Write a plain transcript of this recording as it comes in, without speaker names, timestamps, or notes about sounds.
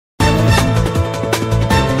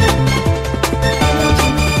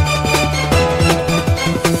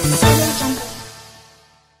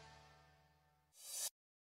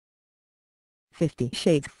50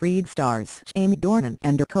 Shades Freed stars Amy Dornan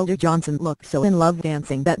and Dakota Johnson look so in love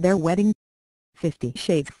dancing at their wedding. 50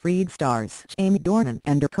 Shades Freed stars Amy Dornan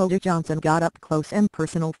and Dakota Johnson got up close and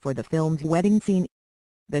personal for the film's wedding scene.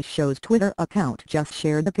 The show's Twitter account just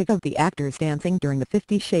shared a pic of the actors dancing during the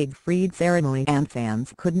 50 Shades Freed ceremony, and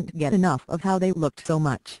fans couldn't get enough of how they looked so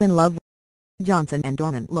much in love. Johnson and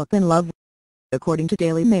Dornan look in love. According to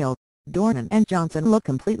Daily Mail, Dornan and Johnson look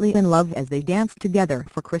completely in love as they dance together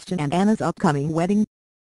for Christian and Anna's upcoming wedding.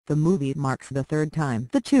 The movie marks the third time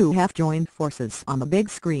the two have joined forces on the big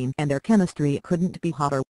screen, and their chemistry couldn't be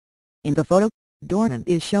hotter. In the photo, Dornan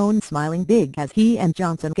is shown smiling big as he and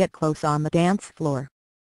Johnson get close on the dance floor.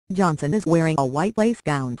 Johnson is wearing a white lace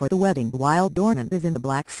gown for the wedding while Dornan is in the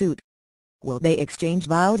black suit. Will they exchange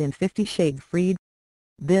vows in 50 Shades Freed?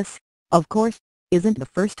 This, of course, isn't the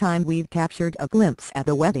first time we've captured a glimpse at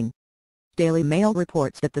the wedding. Daily Mail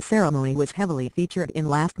reports that the ceremony was heavily featured in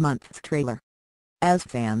last month's trailer. As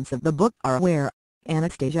fans of the book are aware,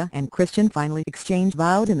 Anastasia and Christian finally exchanged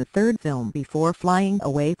vows in the third film before flying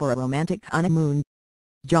away for a romantic honeymoon.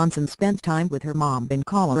 Johnson spent time with her mom in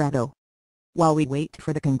Colorado. While we wait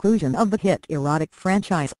for the conclusion of the hit erotic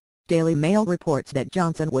franchise, Daily Mail reports that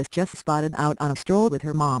Johnson was just spotted out on a stroll with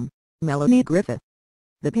her mom, Melanie Griffith.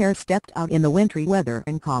 The pair stepped out in the wintry weather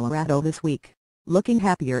in Colorado this week, looking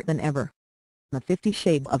happier than ever. The 50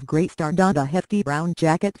 Shades of Grey star donned a hefty brown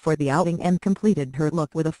jacket for the outing and completed her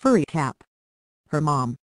look with a furry cap. Her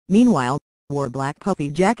mom, meanwhile, wore a black puffy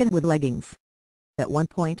jacket with leggings. At one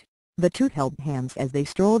point, the two held hands as they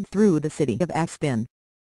strolled through the city of Aspen.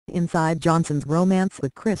 Inside Johnson's romance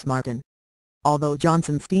with Chris Martin. Although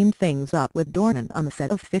Johnson steamed things up with Dornan on the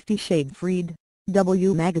set of 50 Shades Freed,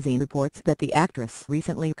 W magazine reports that the actress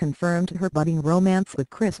recently confirmed her budding romance with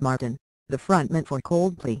Chris Martin, the frontman for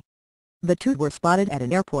Coldplay. The two were spotted at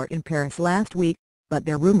an airport in Paris last week, but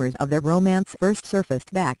their rumors of their romance first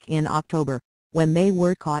surfaced back in October, when they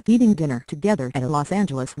were caught eating dinner together at a Los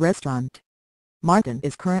Angeles restaurant. Martin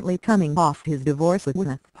is currently coming off his divorce with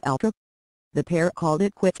Gwyneth Paltrow. The pair called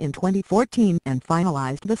it quits in 2014 and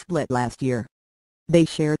finalized the split last year. They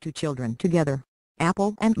share 2 children together,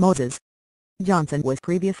 Apple and Moses. Johnson was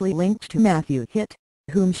previously linked to Matthew Hitt,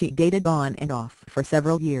 whom she dated on and off for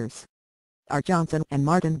several years. Are Johnson and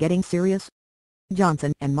Martin getting serious?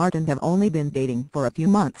 Johnson and Martin have only been dating for a few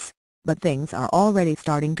months, but things are already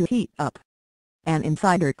starting to heat up. An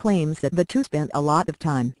insider claims that the two spent a lot of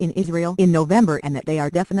time in Israel in November and that they are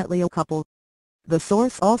definitely a couple. The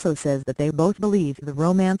source also says that they both believe the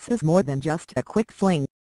romance is more than just a quick fling.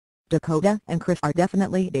 Dakota and Chris are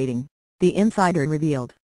definitely dating, the insider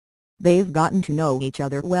revealed. They've gotten to know each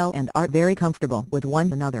other well and are very comfortable with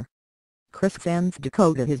one another. Chris sends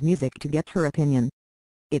Dakota his music to get her opinion.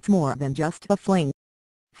 It's more than just a fling.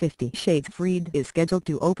 50 Shades Freed is scheduled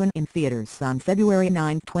to open in theaters on February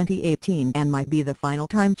 9, 2018, and might be the final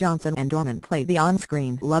time Johnson and Dornan play the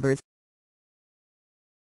on-screen lovers.